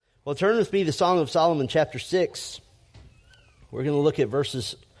Well, turn with me to Song of Solomon, chapter 6. We're going to look at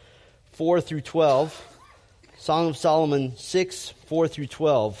verses 4 through 12. Song of Solomon 6, 4 through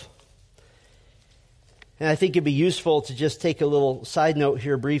 12. And I think it'd be useful to just take a little side note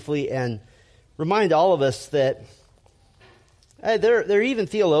here briefly and remind all of us that there are even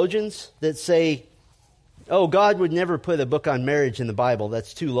theologians that say, oh, God would never put a book on marriage in the Bible.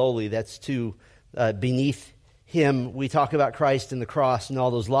 That's too lowly. That's too beneath Him. We talk about Christ and the cross and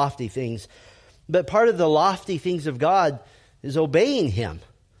all those lofty things. But part of the lofty things of God is obeying Him.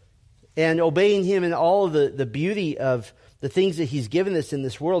 And obeying Him in all of the beauty of the things that He's given us in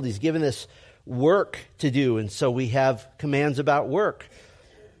this world. He's given us work to do, and so we have commands about work.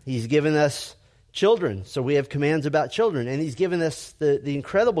 He's given us children, so we have commands about children. And He's given us the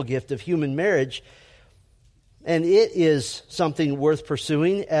incredible gift of human marriage. And it is something worth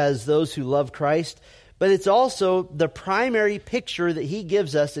pursuing as those who love Christ. But it's also the primary picture that He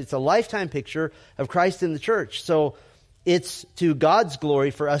gives us. It's a lifetime picture of Christ in the church. So it's to God's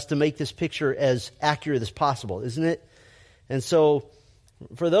glory for us to make this picture as accurate as possible, isn't it? And so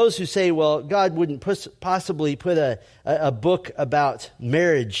for those who say, well, God wouldn't possibly put a book about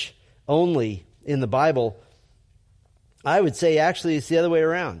marriage only in the Bible, I would say actually it's the other way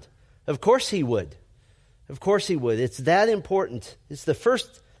around. Of course He would. Of course He would. It's that important. It's the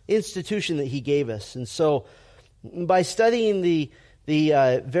first institution that He gave us. And so by studying the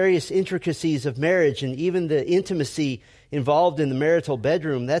various intricacies of marriage and even the intimacy involved in the marital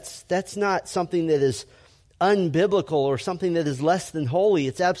bedroom, that's not something that is unbiblical or something that is less than holy.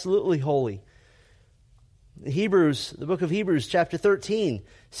 It's absolutely holy. Hebrews, the book of Hebrews, chapter 13,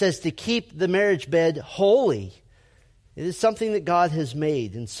 says to keep the marriage bed holy. It is something that God has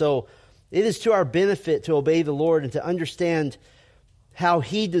made. And so it is to our benefit to obey the Lord and to understand how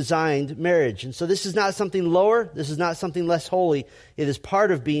He designed marriage. And so this is not something lower. This is not something less holy. It is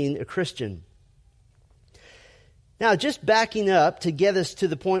part of being a Christian. Now, just backing up to get us to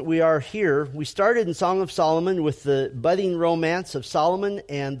the point we are here, we started in Song of Solomon with the budding romance of Solomon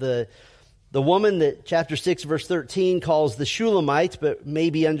and the woman that chapter 6, verse 13 calls the Shulamite, but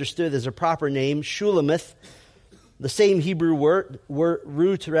may be understood as a proper name, Shulamith, the same Hebrew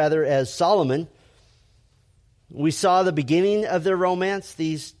root as Solomon. We saw the beginning of their romance,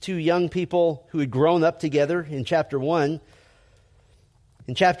 these two young people who had grown up together in chapter 1.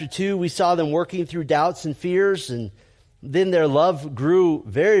 In chapter 2, we saw them working through doubts and fears, and then their love grew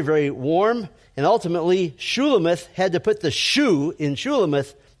very, very warm. And ultimately, Shulamith had to put the shoe in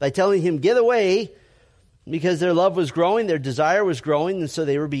Shulamith by telling him, get away, because their love was growing, their desire was growing, and so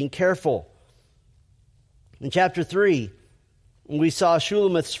they were being careful. In chapter 3, we saw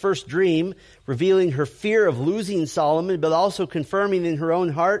Shulamith's first dream, revealing her fear of losing Solomon, but also confirming in her own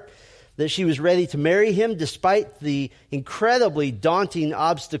heart that she was ready to marry him despite the incredibly daunting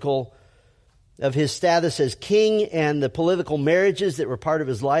obstacle of his status as king and the political marriages that were part of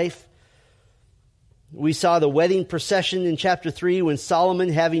his life. We saw the wedding procession in chapter 3 when Solomon,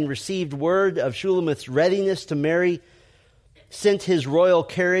 having received word of Shulamith's readiness to marry, sent his royal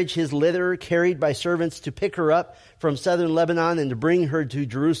carriage, his litter, carried by servants, to pick her up from southern Lebanon and to bring her to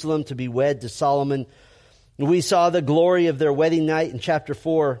Jerusalem to be wed to Solomon. We saw the glory of their wedding night in chapter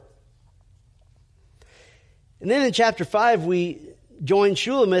 4. And then in chapter 5, we joined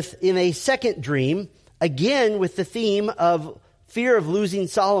Shulamith in a second dream, again with the theme of fear of losing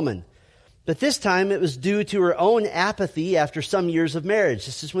Solomon. But this time it was due to her own apathy after some years of marriage.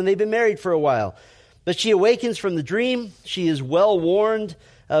 This is when they've been married for a while. But she awakens from the dream. She is well warned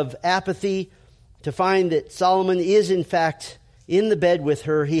of apathy to find that Solomon is in fact in the bed with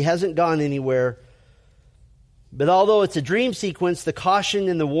her. He hasn't gone anywhere. But although it's a dream sequence, the caution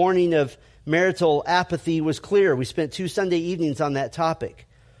and the warning of marital apathy was clear. We spent 2 Sunday evenings on that topic.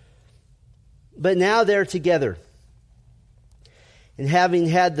 But now they're together. And having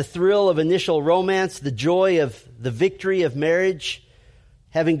had the thrill of initial romance, the joy of the victory of marriage,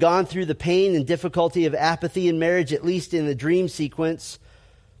 having gone through the pain and difficulty of apathy in marriage, at least in the dream sequence,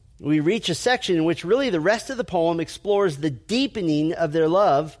 we reach a section in which really the rest of the poem explores the deepening of their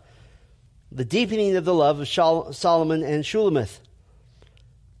love, the deepening of the love of Solomon and Shulamith.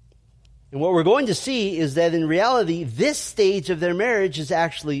 And what we're going to see is that in reality, this stage of their marriage is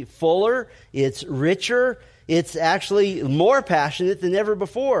actually fuller, it's richer, it's actually more passionate than ever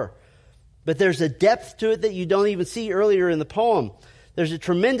before. But there's a depth to it that you don't even see earlier in the poem. There's a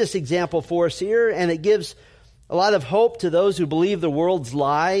tremendous example for us here, and it gives a lot of hope to those who believe the world's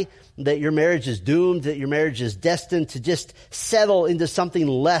lie, that your marriage is doomed, that your marriage is destined to just settle into something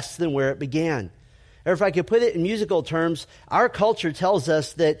less than where it began. Or if I could put it in musical terms, our culture tells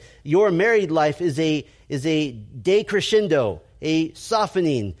us that your married life is a decrescendo. a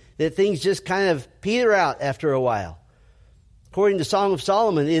softening, that things just kind of peter out after a while. According to Song of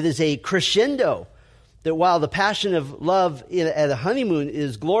Solomon, it is a crescendo, that while the passion of love at a honeymoon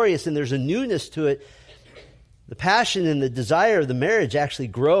is glorious and there's a newness to it, the passion and the desire of the marriage actually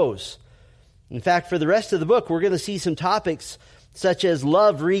grows. In fact, for the rest of the book, we're going to see some topics such as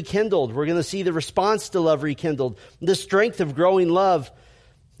love rekindled. We're going to see the response to love rekindled, the strength of growing love,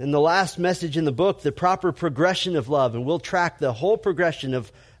 and the last message in the book, the proper progression of love. And we'll track the whole progression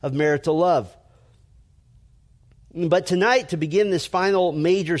of marital love. But tonight, to begin this final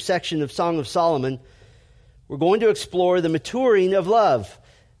major section of Song of Solomon, we're going to explore the maturing of love.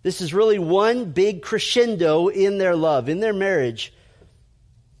 This is really one big crescendo in their love, in their marriage.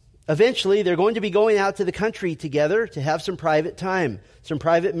 Eventually, they're going to be going out to the country together to have some private time, some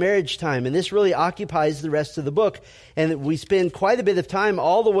private marriage time. And this really occupies the rest of the book. And we spend quite a bit of time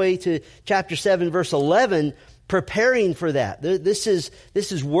all the way to chapter 7, verse 11, preparing for that. This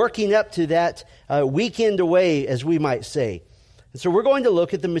is working up to that weekend away, as we might say. And so we're going to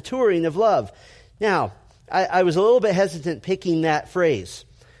look at the maturing of love. Now, I was a little bit hesitant picking that phrase,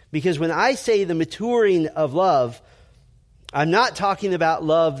 because when I say the maturing of love, I'm not talking about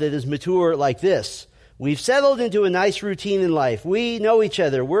love that is mature like this. We've settled into a nice routine in life. We know each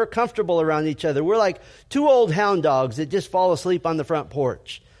other. We're comfortable around each other. We're like two old hound dogs that just fall asleep on the front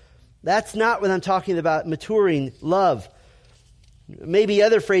porch. That's not what I'm talking about, maturing love. Maybe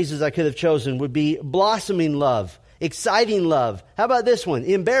other phrases I could have chosen would be blossoming love, exciting love. How about this one?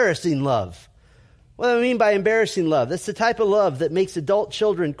 Embarrassing love. What do I mean by embarrassing love? That's the type of love that makes adult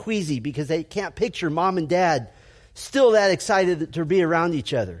children queasy because they can't picture mom and dad still that excited to be around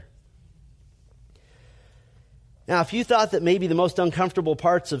each other. Now, if you thought that maybe the most uncomfortable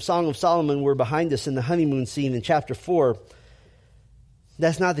parts of Song of Solomon were behind us in the honeymoon scene in chapter 4,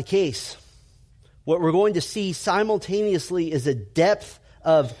 that's not the case. What we're going to see simultaneously is a depth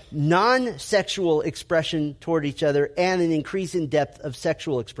of non-sexual expression toward each other and an increase in depth of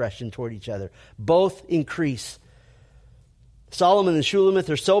sexual expression toward each other. Both increase. Solomon and Shulamith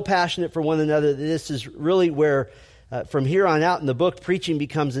are so passionate for one another that this is really where, from here on out in the book, preaching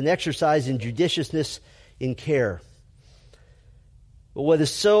becomes an exercise in judiciousness, in care. But what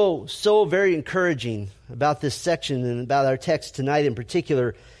is so very encouraging about this section and about our text tonight in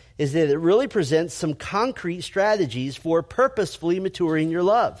particular is that it really presents some concrete strategies for purposefully maturing your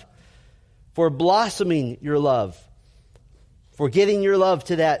love, for blossoming your love, for getting your love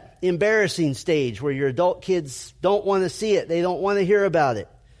to that embarrassing stage where your adult kids don't want to see it. They don't want to hear about it.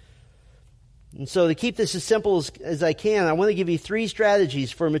 And so to keep this as simple as I can, I want to give you 3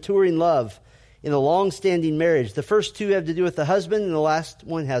 strategies for maturing love in a long-standing marriage. The first 2 have to do with the husband, and the last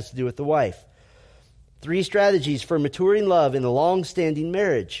one has to do with the wife. 3 strategies for maturing love in a long-standing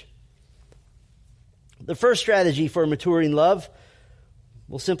marriage. The first strategy for maturing love,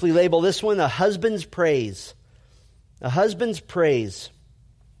 we'll simply label this one a husband's praise. A husband's praise.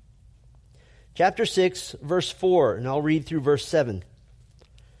 Chapter 6, verse 4, and I'll read through verse 7.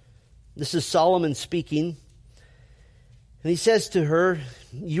 This is Solomon speaking. And he says to her,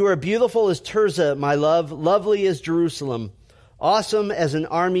 "You are beautiful as Tirzah, my love, lovely as Jerusalem, awesome as an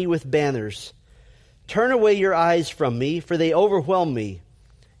army with banners. Turn away your eyes from me, for they overwhelm me.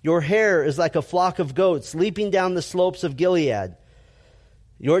 Your hair is like a flock of goats leaping down the slopes of Gilead.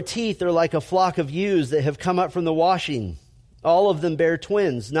 Your teeth are like a flock of ewes that have come up from the washing. All of them bear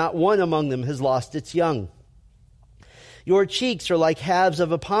twins. Not one among them has lost its young. Your cheeks are like halves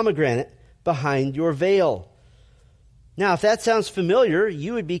of a pomegranate behind your veil." Now, if that sounds familiar,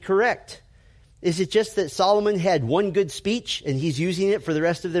 you would be correct. Is it just that Solomon had one good speech and he's using it for the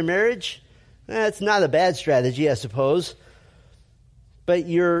rest of their marriage? It's not a bad strategy, I suppose. But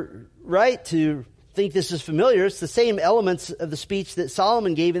you're right to think this is familiar. It's the same elements of the speech that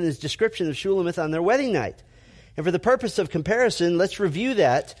Solomon gave in his description of Shulamith on their wedding night. And for the purpose of comparison, let's review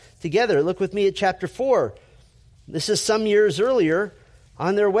that together. Look with me at chapter 4. This is some years earlier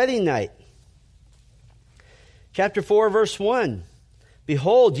on their wedding night. Chapter 4, verse 1.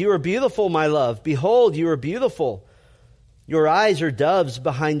 "Behold, you are beautiful, my love. Behold, you are beautiful. Your eyes are doves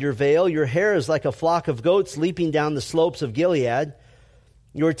behind your veil. Your hair is like a flock of goats leaping down the slopes of Gilead.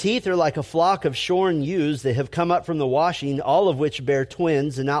 Your teeth are like a flock of shorn ewes that have come up from the washing, all of which bear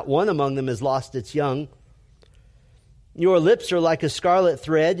twins, and not one among them has lost its young. Your lips are like a scarlet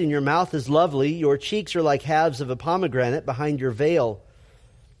thread, and your mouth is lovely. Your cheeks are like halves of a pomegranate behind your veil.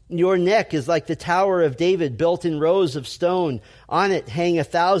 Your neck is like the Tower of David, built in rows of stone. On it hang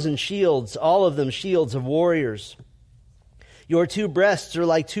 1,000 shields, all of them shields of warriors. Your 2 breasts are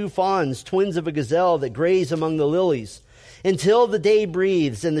like 2 fawns, twins of a gazelle that graze among the lilies. Until the day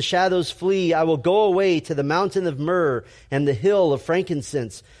breathes and the shadows flee, I will go away to the mountain of myrrh and the hill of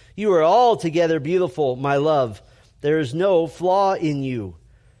frankincense. You are altogether beautiful, my love. There is no flaw in you.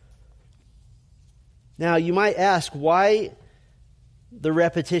 Now, you might ask, why the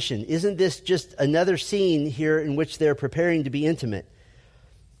repetition? Isn't this just another scene here in which they're preparing to be intimate?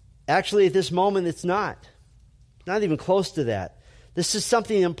 Actually, at this moment, it's not. Not even close to that. This is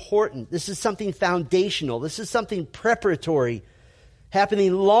something important. This is something foundational. This is something preparatory,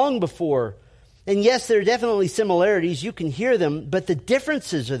 happening long before. And yes, there are definitely similarities. You can hear them, but the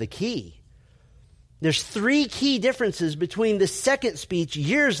differences are the key. There's 3 key differences between the second speech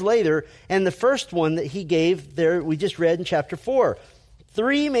years later and the first one that he gave there, we just read in chapter 4.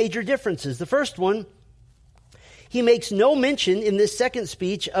 3 major differences. The first one, he makes no mention in this second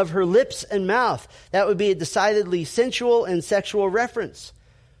speech of her lips and mouth. That would be a decidedly sensual and sexual reference.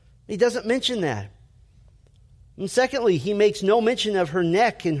 He doesn't mention that. And secondly, he makes no mention of her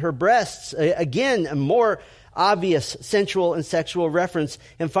neck and her breasts. Again, a more obvious sensual and sexual reference.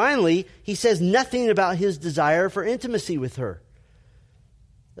 And finally, he says nothing about his desire for intimacy with her.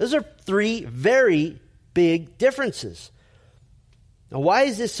 Those are 3 very big differences. Now, why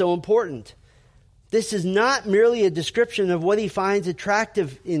is this so important? This is not merely a description of what he finds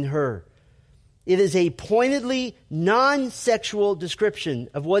attractive in her. It is a pointedly non-sexual description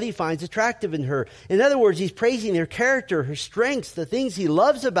of what he finds attractive in her. In other words, he's praising her character, her strengths, the things he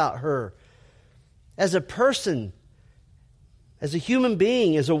loves about her as a person, as a human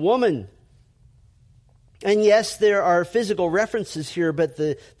being, as a woman. And yes, there are physical references here, but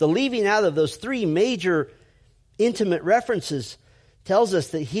the leaving out of those 3 major intimate references tells us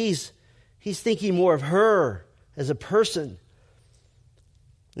that he's thinking more of her as a person.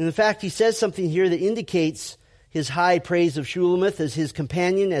 And in fact, he says something here that indicates his high praise of Shulamith as his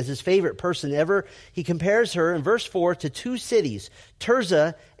companion, as his favorite person ever. He compares her in verse 4 to 2 cities,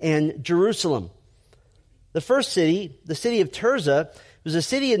 Tirzah and Jerusalem. The first city, the city of Tirzah, was a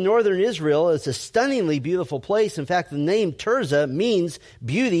city in northern Israel. It's a stunningly beautiful place. In fact, the name Tirzah means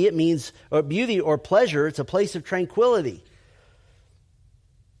beauty. It means beauty or pleasure. It's a place of tranquility.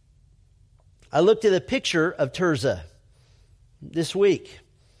 I looked at a picture of Tirzah this week.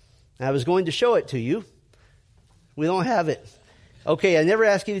 I was going to show it to you. We don't have it. Okay, I never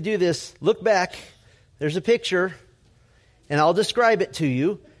asked you to do this. Look back. There's a picture, and I'll describe it to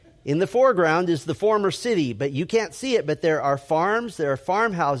you. In the foreground is the former city, but you can't see it. But there are farms, there are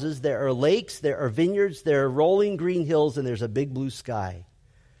farmhouses, there are lakes, there are vineyards, there are rolling green hills, and there's a big blue sky.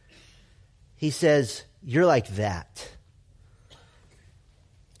 He says, you're like that.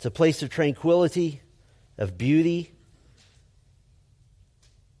 It's a place of tranquility, of beauty.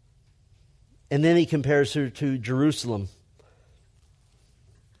 And then he compares her to Jerusalem.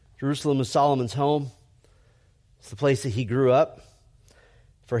 Jerusalem is Solomon's home. It's the place that he grew up.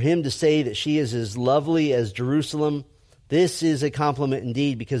 For him to say that she is as lovely as Jerusalem, this is a compliment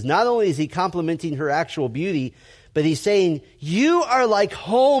indeed, because not only is he complimenting her actual beauty, but he's saying, you are like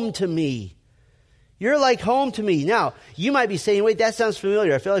home to me. You're like home to me. Now, you might be saying, wait, that sounds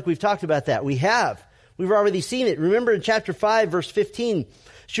familiar. I feel like we've talked about that. We have. We've already seen it. Remember in chapter 5, verse 15,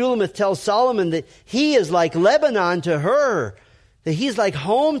 Shulamith tells Solomon that he is like Lebanon to her, that he's like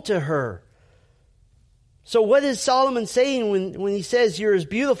home to her. So what is Solomon saying when he says, you're as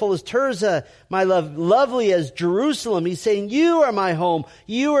beautiful as Tirzah, my love, lovely as Jerusalem? He's saying, you are my home,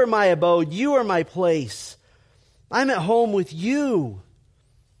 you are my abode, you are my place. I'm at home with you.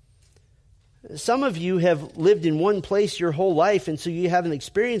 Some of you have lived in one place your whole life, and so you haven't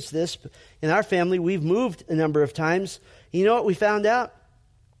experienced this. In our family, we've moved a number of times. You know what we found out?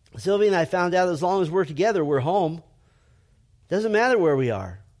 Sylvia and I found out as long as we're together, we're home. Doesn't matter where we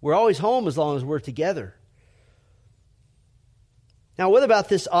are. We're always home as long as we're together. Now, what about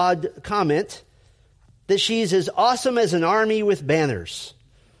this odd comment that she's as awesome as an army with banners?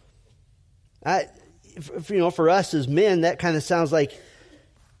 For us as men, that kind of sounds like,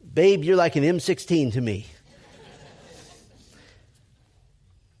 babe, you're like an M16 to me.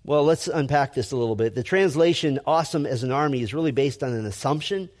 Well, let's unpack this a little bit. The translation, awesome as an army, is really based on an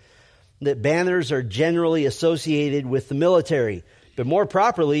assumption that banners are generally associated with the military. But more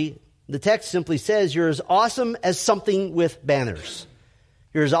properly, the text simply says, you're as awesome as something with banners.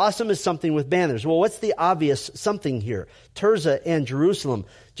 You're as awesome as something with banners. Well, what's the obvious something here? Tirzah and Jerusalem.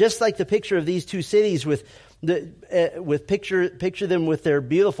 Just like the picture of these 2 cities picture them with their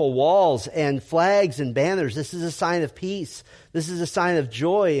beautiful walls and flags and banners. This is a sign of peace. This is a sign of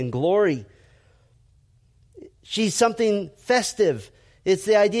joy and glory. She's something festive. It's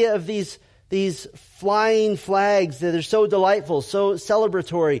the idea of these flying flags that are so delightful, so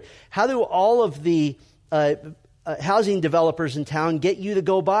celebratory. How do all of the housing developers in town get you to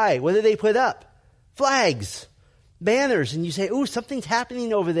go by? What do they put up? Flags, banners, and you say, ooh, something's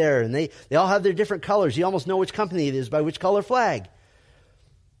happening over there. And they all have their different colors. You almost know which company it is by which color flag.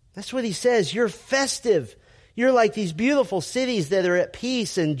 That's what he says. You're festive. You're like these beautiful cities that are at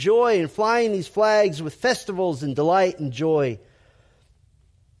peace and joy and flying these flags with festivals and delight and joy.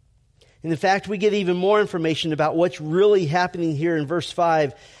 And in fact, we get even more information about what's really happening here in verse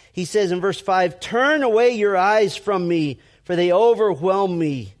 5. He says in verse 5, "Turn away your eyes from me, for they overwhelm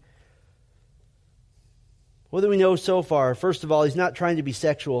me." What do we know so far? First of all, he's not trying to be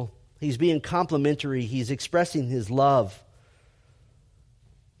sexual. He's being complimentary. He's expressing his love.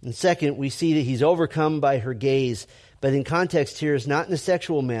 And second, we see that he's overcome by her gaze. But in context here, it's not in a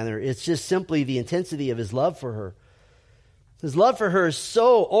sexual manner. It's just simply the intensity of his love for her. His love for her is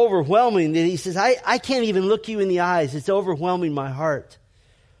so overwhelming that he says, I can't even look you in the eyes. It's overwhelming my heart.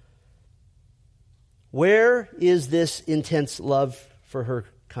 Where is this intense love for her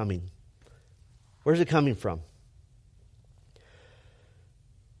coming? Where's it coming from?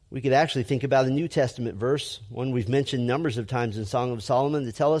 We could actually think about a New Testament verse, one we've mentioned numbers of times in Song of Solomon,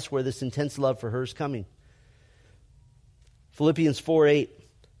 to tell us where this intense love for her is coming. Philippians 4:8,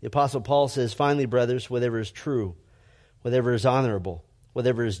 the Apostle Paul says, "Finally, brothers, whatever is true, whatever is honorable,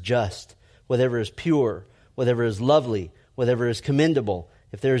 whatever is just, whatever is pure, whatever is lovely, whatever is commendable,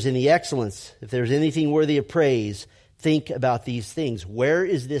 if there is any excellence, if there is anything worthy of praise, think about these things." Where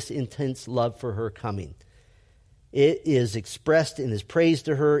is this intense love for her coming? It is expressed in his praise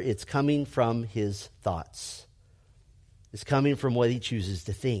to her. It's coming from his thoughts. It's coming from what he chooses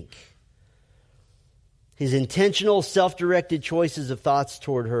to think. His intentional, self-directed choices of thoughts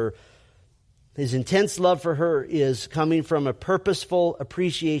toward her. His intense love for her is coming from a purposeful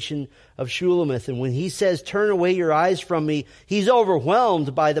appreciation of Shulamith. And when he says, "Turn away your eyes from me," he's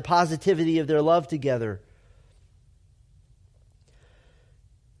overwhelmed by the positivity of their love together.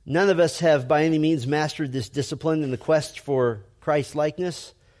 None of us have by any means mastered this discipline in the quest for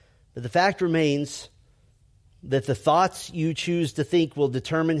Christ-likeness, but the fact remains that the thoughts you choose to think will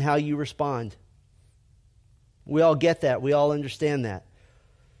determine how you respond. We all get that. We all understand that.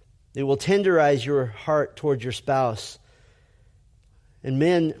 It will tenderize your heart towards your spouse. And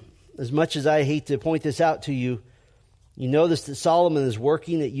men, as much as I hate to point this out to you, you notice that Solomon is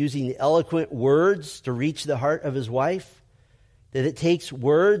working at using eloquent words to reach the heart of his wife. That it takes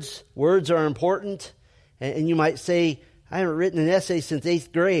words. Words are important. And you might say, "I haven't written an essay since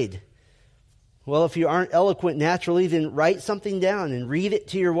 8th grade." Well, if you aren't eloquent naturally, then write something down and read it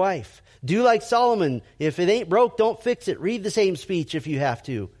to your wife. Do like Solomon. If it ain't broke, don't fix it. Read the same speech if you have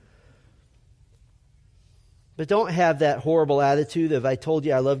to. But don't have that horrible attitude of, "I told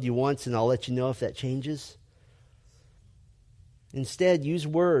you I loved you once and I'll let you know if that changes." Instead, use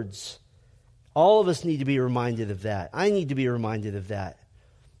words. All of us need to be reminded of that. I need to be reminded of that.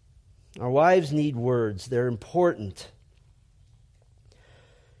 Our wives need words. They're important.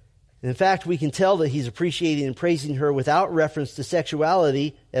 In fact, we can tell that he's appreciating and praising her without reference to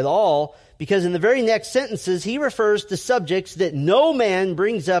sexuality at all, because in the very next sentences, he refers to subjects that no man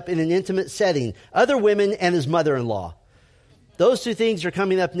brings up in an intimate setting, other women and his mother-in-law. Those two things are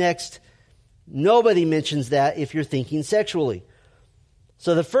coming up next. Nobody mentions that if you're thinking sexually.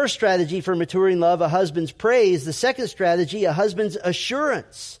 So the first strategy for maturing love, a husband's praise. The second strategy, a husband's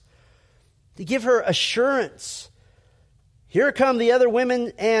assurance. To give her assurance. Here come the other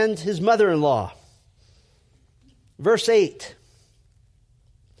women and his mother-in-law. Verse 8.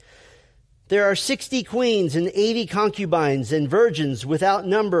 "There are 60 queens and 80 concubines and virgins without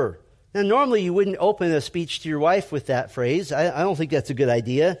number." Now, normally you wouldn't open a speech to your wife with that phrase. I don't think that's a good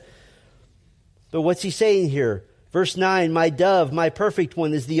idea. But what's he saying here? Verse 9, "My dove, my perfect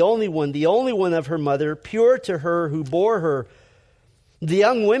one, is the only one of her mother, pure to her who bore her. The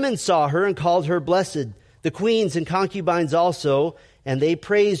young women saw her and called her blessed, the queens and concubines also, and they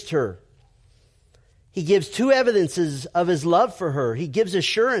praised her." He gives two evidences of his love for her. He gives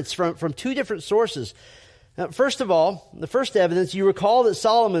assurance from two different sources. First of all, the first evidence, you recall that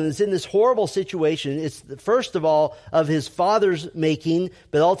Solomon is in this horrible situation. It's first of all of his father's making,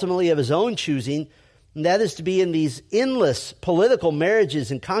 but ultimately of his own choosing. And that is to be in these endless political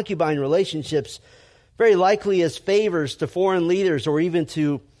marriages and concubine relationships, very likely as favors to foreign leaders or even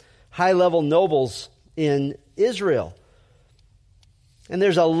to high-level nobles in Israel. And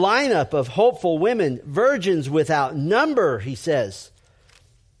there's a lineup of hopeful women, virgins without number, he says.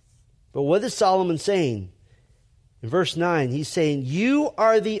 But what is Solomon saying? In verse 9, he's saying, "You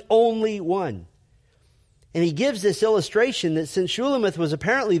are the only one." And he gives this illustration that since Shulamith was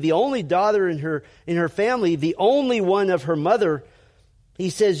apparently the only daughter in her family, the only one of her mother, He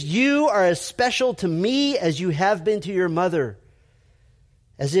says, you are as special to me as you have been to your mother,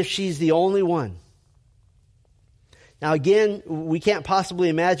 as if she's the only one. Now again, we can't possibly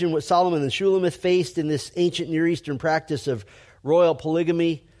imagine what Solomon and Shulamith faced in this ancient Near Eastern practice of royal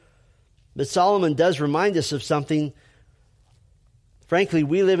polygamy. But Solomon does remind us of something. Frankly,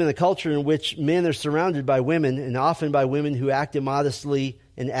 we live in a culture in which men are surrounded by women, and often by women who act immodestly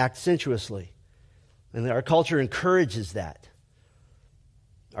and act sensuously. And our culture encourages that.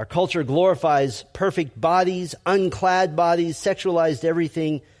 Our culture glorifies perfect bodies, unclad bodies, sexualized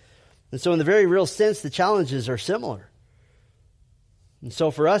everything. And so in the very real sense, the challenges are similar. And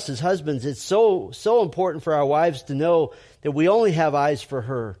so for us as husbands, it's so important for our wives to know that we only have eyes for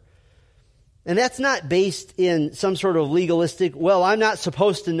her. And that's not based in some sort of legalistic, well, I'm not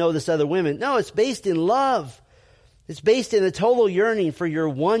supposed to know this other woman. No, it's based in love. It's based in a total yearning for your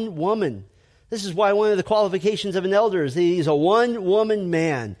one woman. This is why one of the qualifications of an elder is that he's a one-woman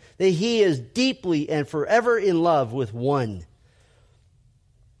man, that he is deeply and forever in love with one.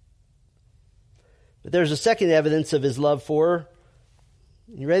 But there's a second evidence of his love for her.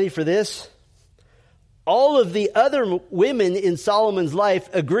 You ready for this? All of the other women in Solomon's life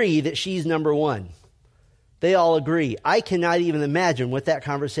agree that she's number one. They all agree. I cannot even imagine what that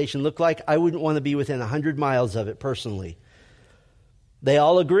conversation looked like. I wouldn't want to be within 100 miles of it personally. They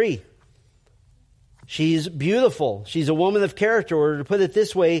all agree. She's beautiful. She's a woman of character. Or to put it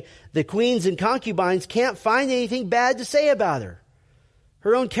this way, the queens and concubines can't find anything bad to say about her.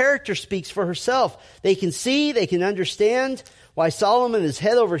 Her own character speaks for herself. They can see, they can understand why Solomon is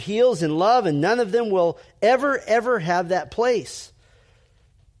head over heels in love, and none of them will ever have that place.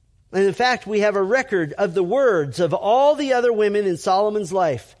 And in fact, we have a record of the words of all the other women in Solomon's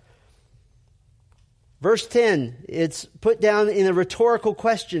life. Verse 10, it's put down in a rhetorical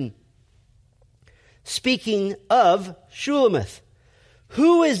question. Speaking of Shulamith,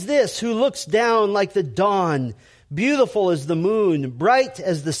 who is this who looks down like the dawn, beautiful as the moon, bright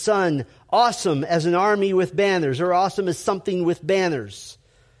as the sun, awesome as an army with banners, or awesome as something with banners?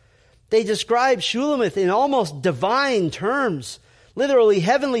 They describe Shulamith in almost divine terms, literally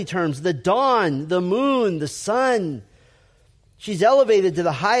heavenly terms, the dawn, the moon, the sun. She's elevated to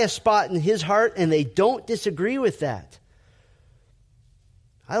the highest spot in his heart, and they don't disagree with that.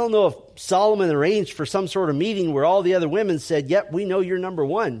 I don't know if Solomon arranged for some sort of meeting where all the other women said, yep, we know you're number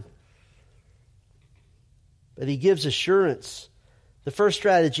one. But he gives assurance. The first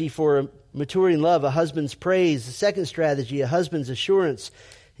strategy for maturing love, a husband's praise. The second strategy, a husband's assurance.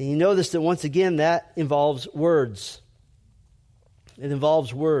 And you notice that once again, that involves words. It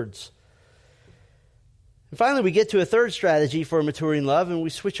involves words. And finally, we get to a third strategy for maturing love, and we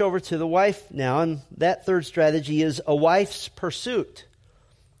switch over to the wife now. And that third strategy is a wife's pursuit.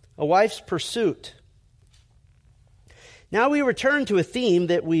 A wife's pursuit. Now we return to a theme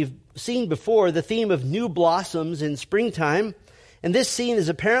that we've seen before, the theme of new blossoms in springtime. And this scene is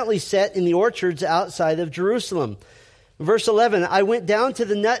apparently set in the orchards outside of Jerusalem. Verse 11, I went down to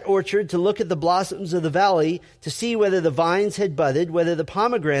the nut orchard to look at the blossoms of the valley, to see whether the vines had budded, whether the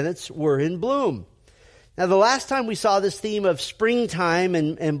pomegranates were in bloom. Now the last time we saw this theme of springtime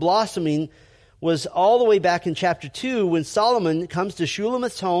and blossoming was all the way back in chapter 2 when Solomon comes to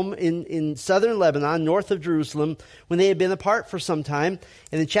Shulamith's home in southern Lebanon, north of Jerusalem, when they had been apart for some time.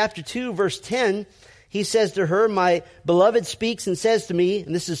 And in chapter 2, verse 10, he says to her, my beloved speaks and says to me,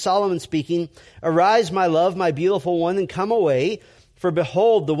 and this is Solomon speaking, arise, my love, my beautiful one, and come away. For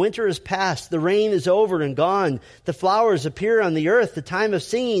behold, the winter is past, the rain is over and gone. The flowers appear on the earth, the time of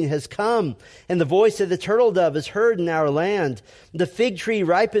singing has come, and the voice of the turtle dove is heard in our land. The fig tree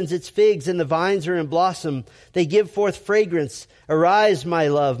ripens its figs, and the vines are in blossom. They give forth fragrance. Arise, my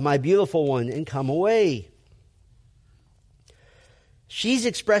love, my beautiful one, and come away. She's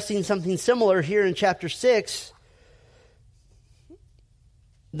expressing something similar here in chapter 6.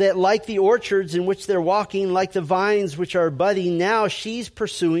 That like the orchards in which they're walking, like the vines which are budding, now she's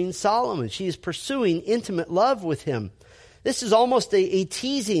pursuing Solomon. She is pursuing intimate love with him. This is almost a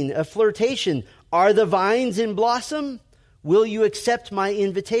teasing, a flirtation. Are the vines in blossom? Will you accept my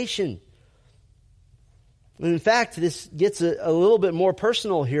invitation? And in fact, this gets a little bit more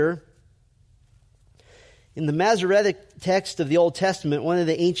personal here. In the Masoretic text of the Old Testament, one of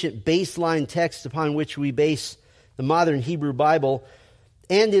the ancient baseline texts upon which we base the modern Hebrew Bible,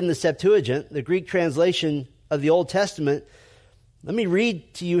 and in the Septuagint, the Greek translation of the Old Testament, let me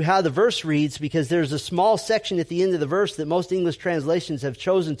read to you how the verse reads, because there's a small section at the end of the verse that most English translations have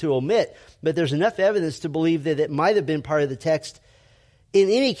chosen to omit, but there's enough evidence to believe that it might have been part of the text. In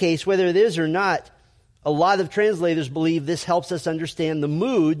any case, whether it is or not, a lot of translators believe this helps us understand the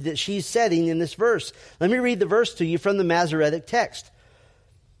mood that she's setting in this verse. Let me read the verse to you from the Masoretic text.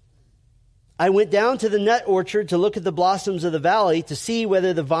 I went down to the nut orchard to look at the blossoms of the valley, to see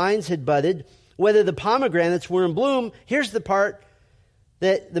whether the vines had budded, whether the pomegranates were in bloom. Here's the part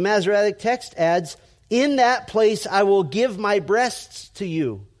that the Masoretic text adds, in that place I will give my breasts to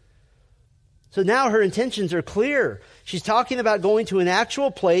you. So now her intentions are clear. She's talking about going to an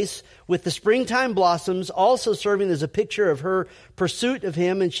actual place with the springtime blossoms, also serving as a picture of her pursuit of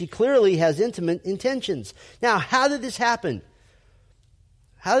him, and she clearly has intimate intentions. Now, how did this happen?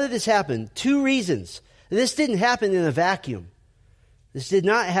 How did this happen? Two reasons. This didn't happen in a vacuum. This did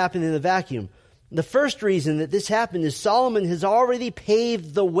not happen in a vacuum. The first reason that this happened is Solomon has already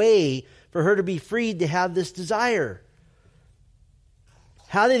paved the way for her to be freed to have this desire.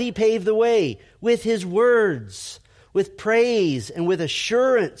 How did he pave the way? With his words, with praise and with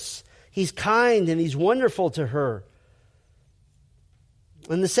assurance. He's kind and he's wonderful to her.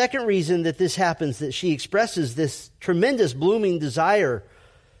 And the second reason that this happens, that she expresses this tremendous blooming desire,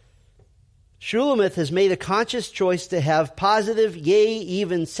 Shulamith has made a conscious choice to have positive, yea,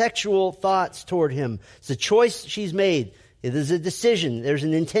 even sexual thoughts toward him. It's a choice she's made. It is a decision. There's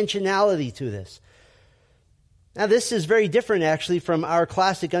an intentionality to this. Now, this is very different, actually, from our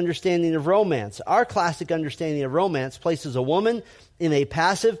classic understanding of romance. Our classic understanding of romance places a woman in a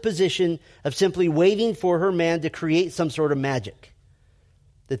passive position of simply waiting for her man to create some sort of magic.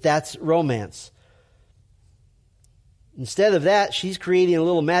 That's romance. Instead of that, she's creating a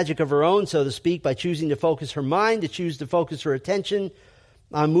little magic of her own, so to speak, by choosing to focus her mind, to choose to focus her attention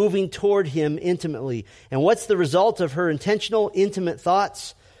on moving toward him intimately. And what's the result of her intentional, intimate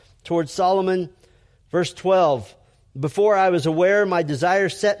thoughts towards Solomon? Verse 12, before I was aware, my desire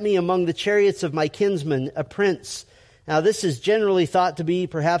set me among the chariots of my kinsman, a prince. Now, this is generally thought to be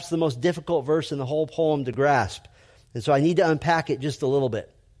perhaps the most difficult verse in the whole poem to grasp. And so I need to unpack it just a little bit.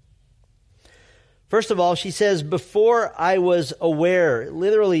 First of all, she says, before I was aware,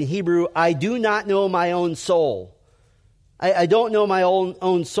 literally in Hebrew, I do not know my own soul. I don't know my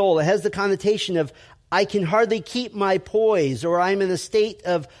own soul. It has the connotation of I can hardly keep my poise, or I'm in a state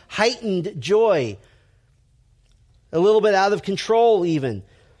of heightened joy. A little bit out of control even.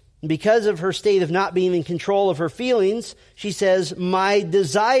 Because of her state of not being in control of her feelings, she says, my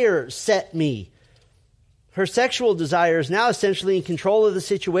desire set me. Her sexual desire is now essentially in control of the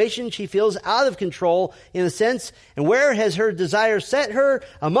situation. She feels out of control in a sense. And where has her desire set her?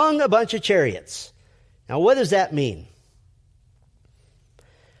 Among a bunch of chariots. Now, what does that mean?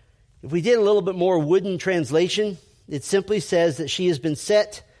 If we did a little bit more wooden translation, it simply says that she has been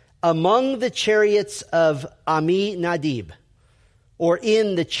set among the chariots of Ammi-Nadib, or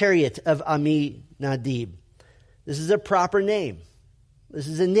in the chariot of Ammi-Nadib. This is a proper name. This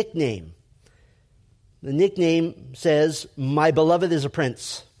is a nickname. The nickname says, my beloved is a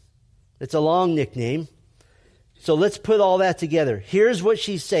prince. It's a long nickname. So let's put all that together. Here's what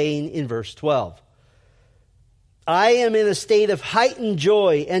she's saying in verse 12. I am in a state of heightened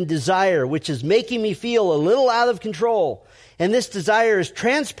joy and desire, which is making me feel a little out of control. And this desire is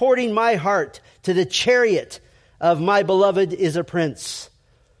transporting my heart to the chariot of my beloved is a prince,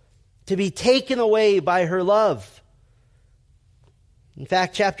 to be taken away by her love. In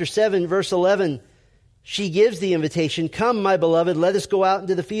fact, chapter 7, verse 11, she gives the invitation, come, my beloved, let us go out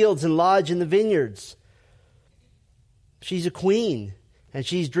into the fields and lodge in the vineyards. She's a queen, and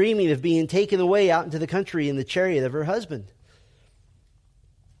she's dreaming of being taken away out into the country in the chariot of her husband.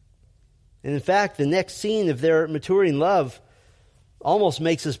 And in fact, the next scene of their maturing love almost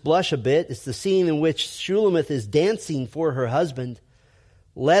makes us blush a bit. It's the scene in which Shulamith is dancing for her husband,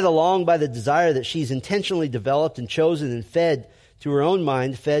 led along by the desire that she's intentionally developed and chosen and fed to her own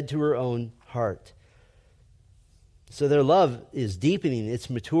mind, fed to her own heart. So their love is deepening, it's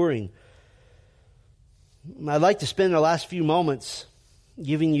maturing. I'd like to spend our last few moments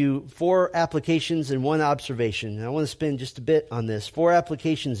giving you 4 applications and 1 observation. And I want to spend just a bit on this. 4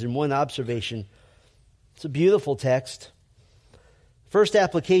 applications and 1 observation. It's a beautiful text. First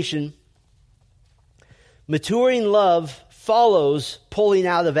application, maturing love follows pulling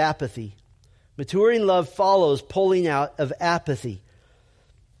out of apathy. Maturing love follows pulling out of apathy.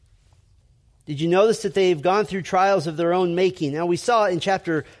 Did you notice that they've gone through trials of their own making? Now, we saw in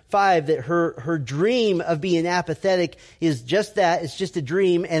chapter 5 that her dream of being apathetic is just that. It's just a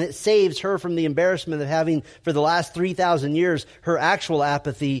dream, and it saves her from the embarrassment of having, for the last 3,000 years, her actual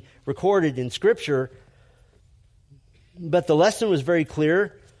apathy recorded in Scripture. But the lesson was very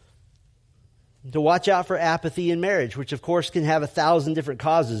clear, to watch out for apathy in marriage, which of course can have 1,000 different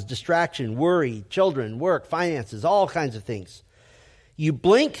causes: distraction, worry, children, work, finances, all kinds of things. You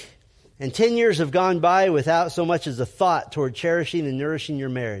blink, and 10 years have gone by without so much as a thought toward cherishing and nourishing your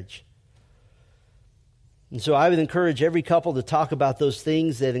marriage. And so I would encourage every couple to talk about those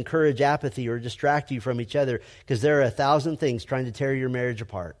things that encourage apathy or distract you from each other, because there are 1,000 things trying to tear your marriage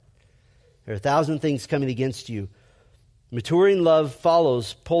apart. There are 1,000 things coming against you. Maturing love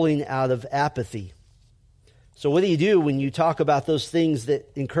follows pulling out of apathy. So what do you do when you talk about those things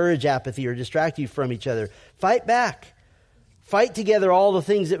that encourage apathy or distract you from each other? Fight back. Fight together all the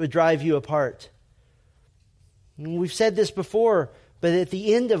things that would drive you apart. And we've said this before, but at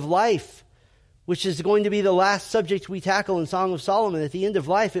the end of life, which is going to be the last subject we tackle in Song of Solomon, at the end of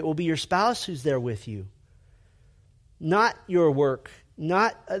life, it will be your spouse who's there with you. Not your work,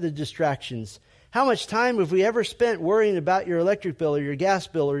 not the distractions. How much time have we ever spent worrying about your electric bill or your gas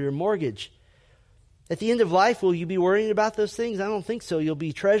bill or your mortgage? At the end of life, will you be worrying about those things? I don't think so. You'll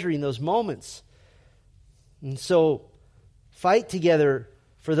be treasuring those moments. And so, fight together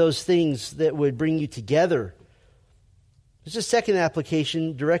for those things that would bring you together. There's a second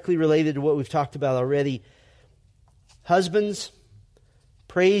application directly related to what we've talked about already. Husbands,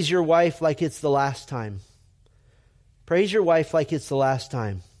 praise your wife like it's the last time. Praise your wife like it's the last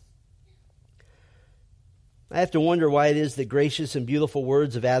time. I have to wonder why it is that gracious and beautiful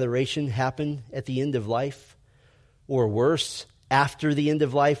words of adoration happen at the end of life, or worse, after the end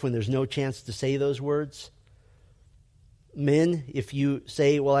of life when there's no chance to say those words. Men, if you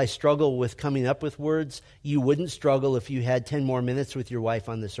say, well, I struggle with coming up with words, you wouldn't struggle if you had 10 more minutes with your wife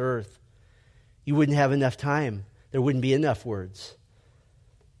on this earth. You wouldn't have enough time. There wouldn't be enough words.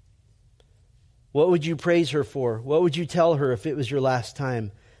 What would you praise her for? What would you tell her if it was your last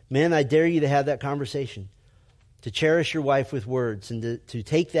time? Men, I dare you to have that conversation, to cherish your wife with words and to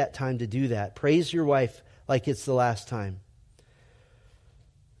take that time to do that. Praise your wife like it's the last time.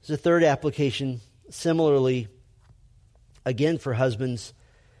 There's a third application, similarly, again for husbands.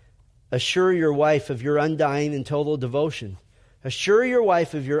 Assure your wife of your undying and total devotion. Assure your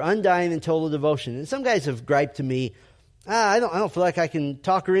wife of your undying and total devotion. And some guys have griped to me, I don't feel like I can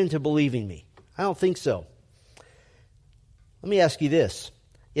talk her into believing me. I don't think so. Let me ask you this.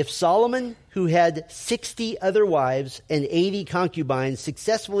 If Solomon, who had 60 other wives and 80 concubines,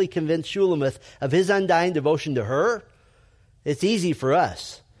 successfully convinced Shulamith of his undying devotion to her, it's easy for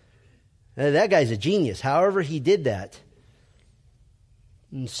us. That guy's a genius. However he did that.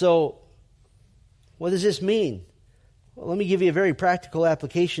 And so, what does this mean? Well, let me give you a very practical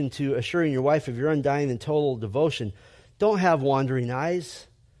application to assuring your wife of your undying and total devotion. Don't have wandering eyes.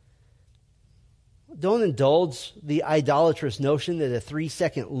 Don't indulge the idolatrous notion that a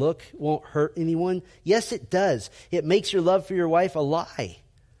 3-second look won't hurt anyone. Yes, it does. It makes your love for your wife a lie.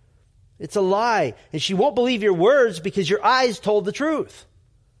 It's a lie. And she won't believe your words because your eyes told the truth.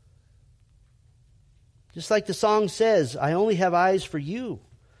 Just like the song says, I only have eyes for you.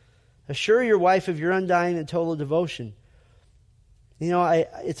 Assure your wife of your undying and total devotion. You know,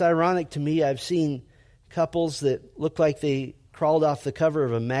 it's ironic to me. I've seen couples that look like they crawled off the cover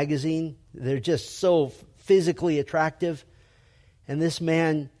of a magazine. They're just so physically attractive. And this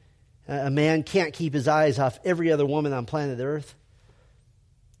man, a man can't keep his eyes off every other woman on planet Earth.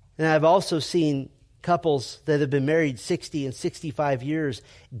 And I've also seen couples that have been married 60 and 65 years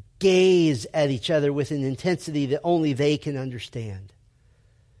gaze at each other with an intensity that only they can understand.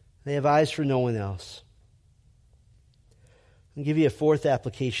 They have eyes for no one else. I'll give you a fourth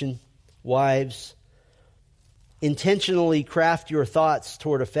application. Wives, intentionally craft your thoughts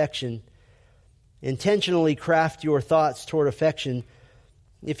toward affection. Intentionally craft your thoughts toward affection.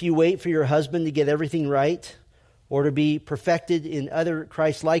 If you wait for your husband to get everything right, or to be perfected in utter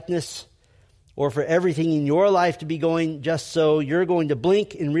Christ-likeness, or for everything in your life to be going just so, you're going to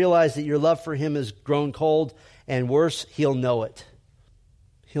blink and realize that your love for him has grown cold, and worse, he'll know it.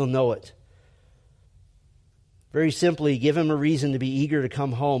 He'll know it. Very simply, give him a reason to be eager to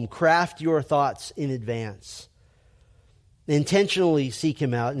come home. Craft your thoughts in advance. Intentionally seek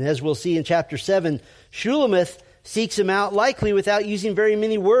him out. And as we'll see in chapter 7, Shulamith seeks him out likely without using very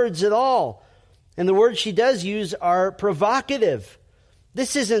many words at all. And the words she does use are provocative.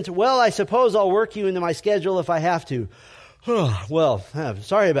 This isn't, well, I suppose I'll work you into my schedule if I have to. Well,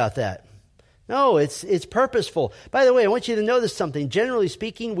 sorry about that. No, it's purposeful. By the way, I want you to notice something. Generally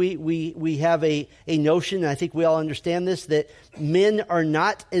speaking, we have a notion, and I think we all understand this, that men are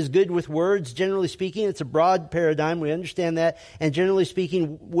not as good with words. Generally speaking, it's a broad paradigm. We understand that. And generally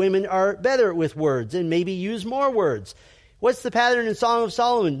speaking, women are better with words and maybe use more words. What's the pattern in Song of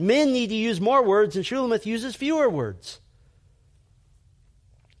Solomon? Men need to use more words, and Shulamith uses fewer words.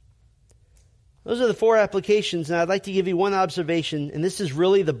 Those are the four applications, and I'd like to give you one observation, and this is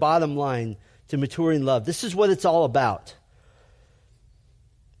really the bottom line to maturing love. This is what it's all about.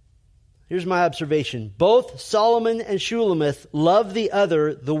 Here's my observation. Both Solomon and Shulamith love the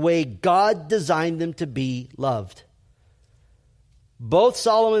other the way God designed them to be loved. Both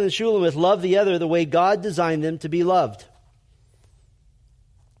Solomon and Shulamith love the other the way God designed them to be loved.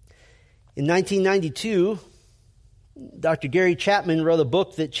 In 1992, Dr. Gary Chapman wrote a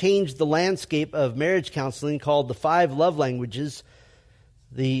book that changed the landscape of marriage counseling called The 5 Love Languages,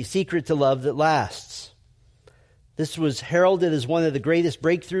 The Secret to Love That Lasts. This was heralded as one of the greatest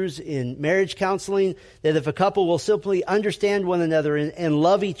breakthroughs in marriage counseling, that if a couple will simply understand one another and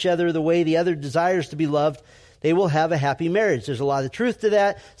love each other the way the other desires to be loved, they will have a happy marriage. There's a lot of truth to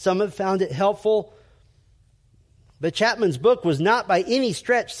that. Some have found it helpful. But Chapman's book was not by any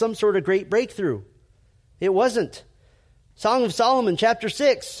stretch some sort of great breakthrough. It wasn't. Song of Solomon, chapter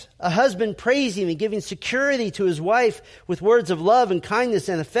 6, a husband praising and giving security to his wife with words of love and kindness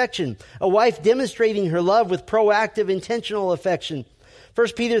and affection. A wife demonstrating her love with proactive, intentional affection.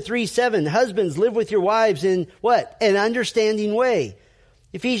 1 Peter 3:7, husbands, live with your wives in what? An understanding way.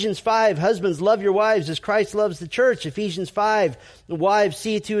 Ephesians 5, husbands, love your wives as Christ loves the church. Ephesians 5, wives,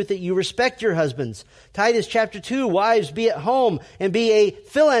 see to it that you respect your husbands. Titus chapter 2, wives, be at home and be a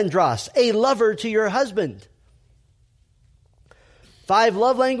philandros, a lover to your husband. 5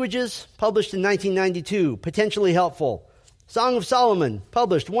 Love Languages, published in 1992, potentially helpful. Song of Solomon,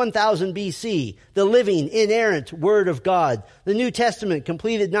 published 1000 BC, the living, inerrant Word of God. The New Testament,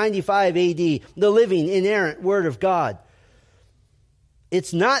 completed 95 AD, the living, inerrant Word of God.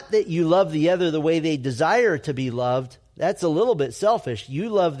 It's not that you love the other the way they desire to be loved. That's a little bit selfish. You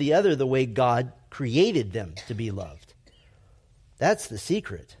love the other the way God created them to be loved. That's the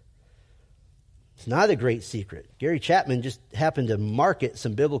secret. It's not a great secret. Gary Chapman just happened to market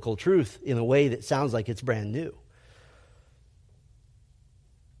some biblical truth in a way that sounds like it's brand new.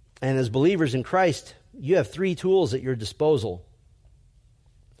 And as believers in Christ, you have 3 tools at your disposal.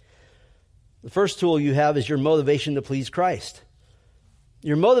 The first tool you have is your motivation to please Christ.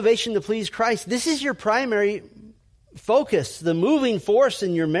 Your motivation to please Christ. This is your primary focus, the moving force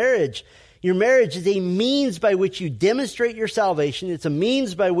in your marriage. Your marriage is a means by which you demonstrate your salvation. It's a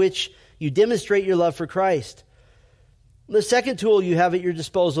means by which you demonstrate your love for Christ. The second tool you have at your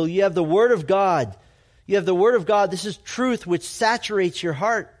disposal, you have the Word of God. You have the Word of God. This is truth which saturates your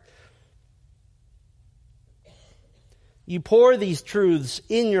heart. You pour these truths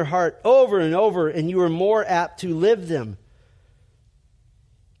in your heart over and over, and you are more apt to live them.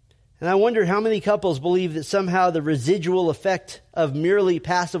 And I wonder how many couples believe that somehow the residual effect of merely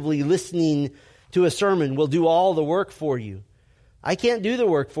passively listening to a sermon will do all the work for you. I can't do the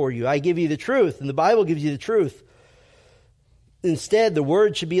work for you. I give you the truth, and the Bible gives you the truth. Instead, the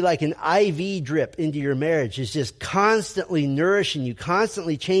Word should be like an IV drip into your marriage. It's just constantly nourishing you,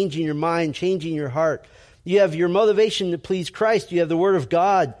 constantly changing your mind, changing your heart. You have your motivation to please Christ. You have the Word of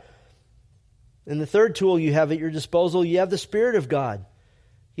God. And the third tool you have at your disposal, you have the Spirit of God.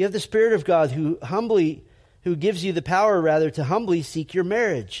 You have the Spirit of God who gives you the power, to humbly seek your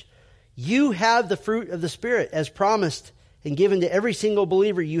marriage. You have the fruit of the Spirit as promised and given to every single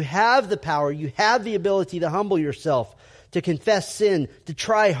believer. You have the power, you have the ability to humble yourself, to confess sin, to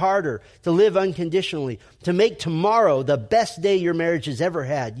try harder, to live unconditionally, to make tomorrow the best day your marriage has ever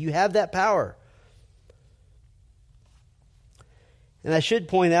had. You have that power. And I should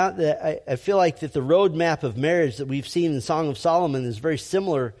point out that I feel like that the roadmap of marriage that we've seen in Song of Solomon is very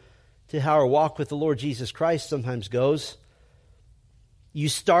similar to how our walk with the Lord Jesus Christ sometimes goes. You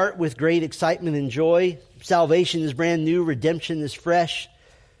start with great excitement and joy. Salvation is brand new. Redemption is fresh.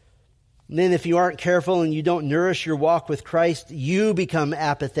 And then if you aren't careful and you don't nourish your walk with Christ, you become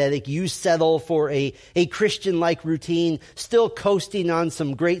apathetic. You settle for a Christian-like routine, still coasting on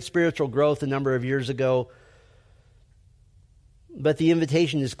some great spiritual growth a number of years ago. But the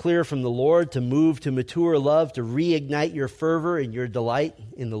invitation is clear from the Lord to move to mature love, to reignite your fervor and your delight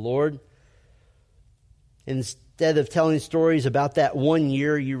in the Lord. Instead of telling stories about that one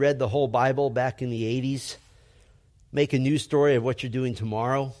year you read the whole Bible back in the 80s, make a new story of what you're doing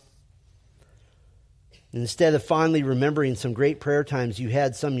tomorrow. Instead of fondly remembering some great prayer times you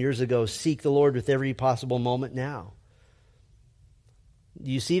had some years ago, seek the Lord with every possible moment now. Do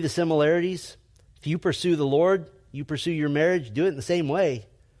you see the similarities? If you pursue the Lord, you pursue your marriage, do it in the same way,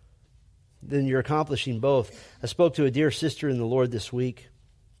 then you're accomplishing both. I spoke to a dear sister in the Lord this week.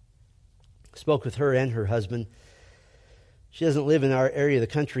 Spoke with her and her husband. She doesn't live in our area of the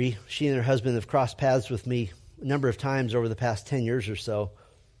country. She and her husband have crossed paths with me a number of times over the past 10 years or so.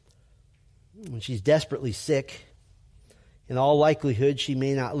 And she's desperately sick. In all likelihood, she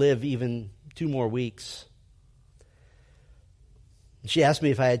may not live even 2 more weeks. She asked me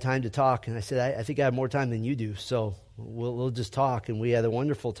if I had time to talk, and I said, I think I have more time than you do, so we'll just talk. And we had a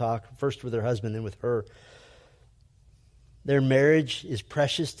wonderful talk, first with her husband, then with her. Their marriage is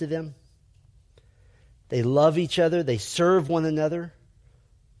precious to them. They love each other. They serve one another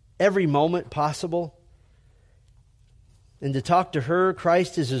every moment possible. And to talk to her,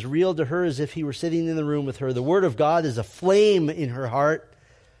 Christ is as real to her as if he were sitting in the room with her. The Word of God is a flame in her heart.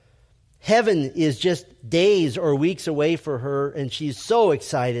 Heaven is just days or weeks away for her, and she's so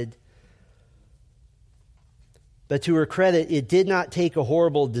excited. But to her credit, it did not take a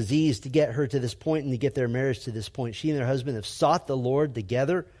horrible disease to get her to this point and to get their marriage to this point. She and her husband have sought the Lord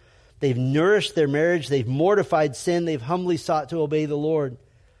together. They've nourished their marriage. They've mortified sin. They've humbly sought to obey the Lord.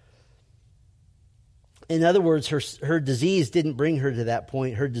 In other words, her disease didn't bring her to that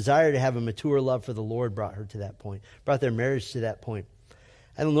point. Her desire to have a mature love for the Lord brought her to that point, brought their marriage to that point.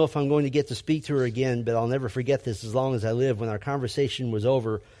 I don't know if I'm going to get to speak to her again, but I'll never forget this as long as I live. When our conversation was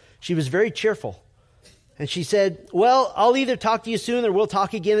over, she was very cheerful. And she said, well, I'll either talk to you soon or we'll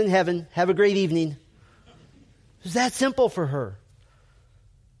talk again in heaven. Have a great evening. It was that simple for her.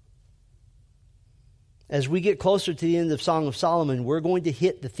 As we get closer to the end of Song of Solomon, we're going to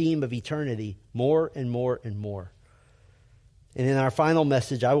hit the theme of eternity more and more and more. And in our final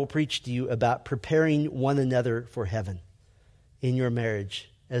message, I will preach to you about preparing one another for heaven in your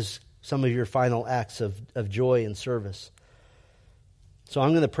marriage as some of your final acts of joy and service. So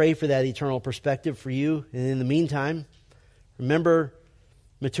I'm going to pray for that eternal perspective for you. And in the meantime, remember,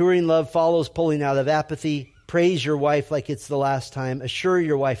 maturing love follows pulling out of apathy. Praise your wife like it's the last time. Assure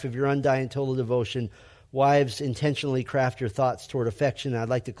your wife of your undying total devotion. Wives, intentionally craft your thoughts toward affection. I'd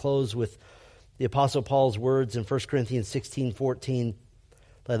like to close with the Apostle Paul's words in 1 Corinthians 16:14.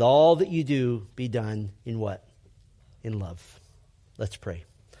 Let all that you do be done in what? In love. Let's pray.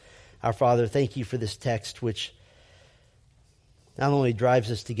 Our Father, thank you for this text, which not only drives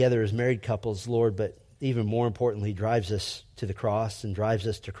us together as married couples, Lord, but even more importantly, drives us to the cross and drives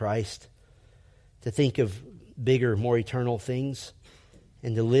us to Christ, to think of bigger, more eternal things,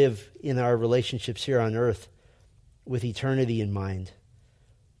 and to live in our relationships here on earth with eternity in mind.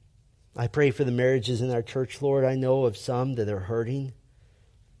 I pray for the marriages in our church, Lord. I know of some that are hurting.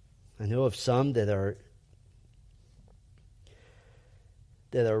 I know of some that are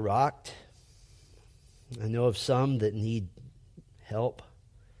rocked. I know of some that need help.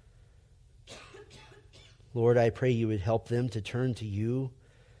 Lord, I pray you would help them to turn to you,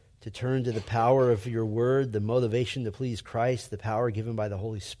 to turn to the power of your word, the motivation to please Christ, the power given by the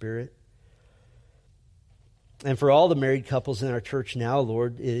Holy Spirit. And for all the married couples in our church now,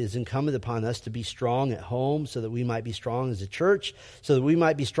 Lord, it is incumbent upon us to be strong at home so that we might be strong as a church, so that we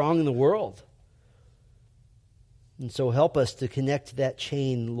might be strong in the world. And so help us to connect that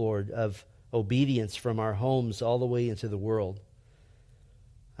chain, Lord, of obedience from our homes all the way into the world.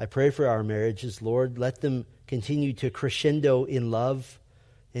 I pray for our marriages, Lord. Let them continue to crescendo in love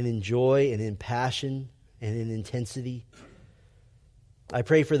and in joy and in passion and in intensity. I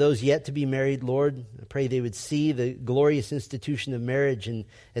pray for those yet to be married, Lord. I pray they would see the glorious institution of marriage and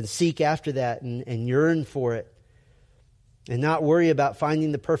seek after that and yearn for it. And not worry about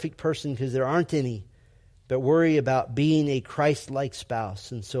finding the perfect person because there aren't any, but worry about being a Christ-like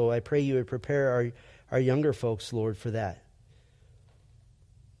spouse. And so I pray you would prepare our younger folks, Lord, for that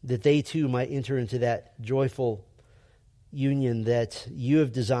they too might enter into that joyful union that you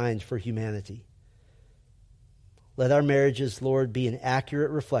have designed for humanity. Let our marriages, Lord, be an accurate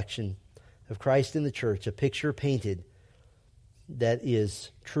reflection of Christ in the church, a picture painted that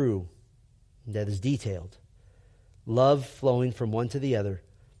is true, that is detailed. Love flowing from one to the other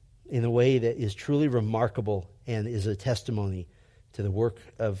in a way that is truly remarkable and is a testimony to the work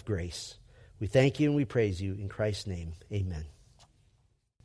of grace. We thank you and we praise you in Christ's name. Amen.